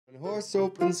Horse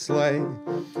open sleigh,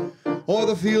 o'er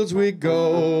the fields we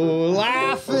go,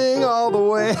 laughing all the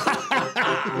way.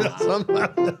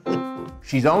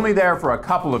 She's only there for a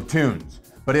couple of tunes,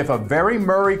 but if A Very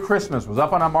Merry Christmas was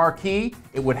up on a marquee,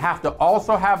 it would have to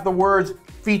also have the words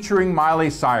featuring Miley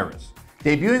Cyrus.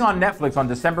 Debuting on Netflix on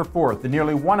December 4th, the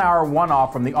nearly one-hour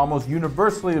one-off from the almost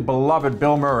universally beloved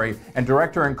Bill Murray and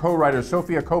director and co-writer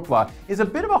Sofia Coppola is a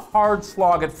bit of a hard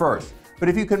slog at first. But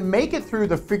if you can make it through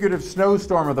the figurative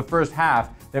snowstorm of the first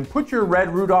half, then put your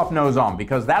red Rudolph nose on,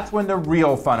 because that's when the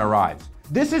real fun arrives.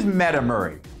 This is Meta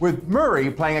Murray, with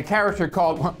Murray playing a character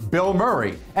called Bill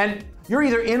Murray. And you're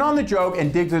either in on the joke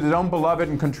and digs at his own beloved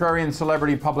and contrarian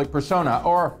celebrity public persona,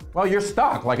 or, well, you're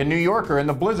stuck like a New Yorker in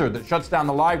the blizzard that shuts down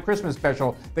the live Christmas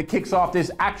special that kicks off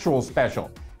this actual special.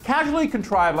 Casually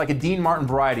contrived like a Dean Martin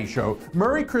variety show,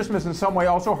 Murray Christmas in some way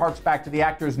also harks back to the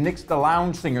actor's Nick's the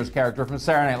Lounge Singer's character from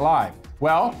Saturday Night Live.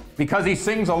 Well, because he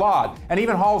sings a lot, and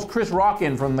even hauls Chris Rock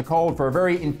in from the cold for a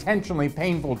very intentionally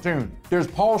painful tune. There's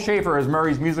Paul Shaffer as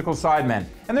Murray's musical sideman,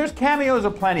 and there's cameos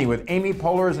aplenty with Amy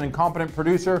Poehler as an incompetent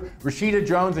producer, Rashida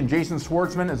Jones and Jason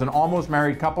Schwartzman as an almost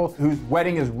married couple whose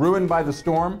wedding is ruined by the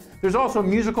storm. There's also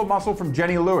musical muscle from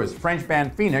Jenny Lewis, French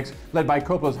band Phoenix, led by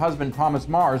Coppola's husband Thomas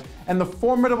Mars, and the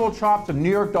formidable chops of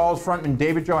New York Dolls frontman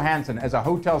David Johansen as a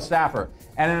hotel staffer,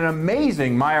 and an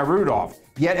amazing Maya Rudolph.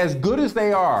 Yet as good as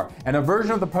they are, and a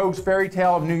version of the Pogues' Fairy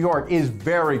Tale of New York is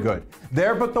very good,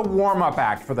 they're but the warm-up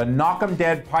act for the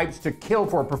knock-'em-dead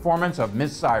pipes-to-kill-for performance of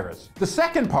Miss Cyrus. The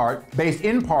second part, based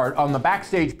in part on the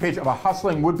backstage pitch of a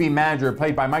hustling would-be manager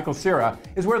played by Michael Cera,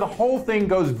 is where the whole thing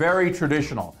goes very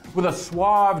traditional, with a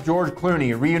suave George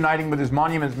Clooney reuniting with his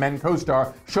Monuments Men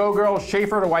co-star, showgirl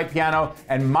Shaffer at a white piano,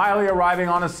 and Miley arriving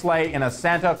on a sleigh in a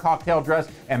Santa cocktail dress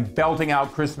and belting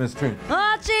out Christmas tunes.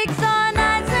 Our cheeks are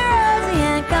nice and rosy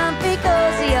and comfy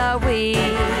cozy are we.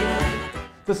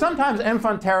 The sometimes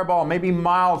enfant terrible may be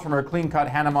miles from her clean-cut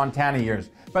Hannah Montana years,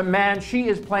 but man, she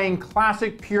is playing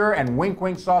classic, pure, and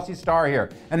wink-wink saucy star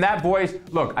here. And that voice,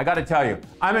 look, I gotta tell you,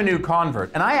 I'm a new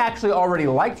convert, and I actually already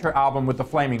liked her album with the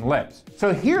Flaming Lips.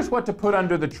 So here's what to put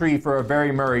under the tree for A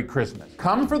Very Merry Christmas.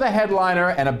 Come for the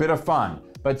headliner and a bit of fun,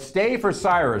 but stay for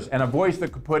Cyrus and a voice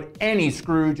that could put any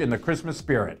Scrooge in the Christmas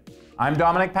spirit. I'm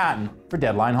Dominic Patten for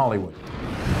Deadline Hollywood.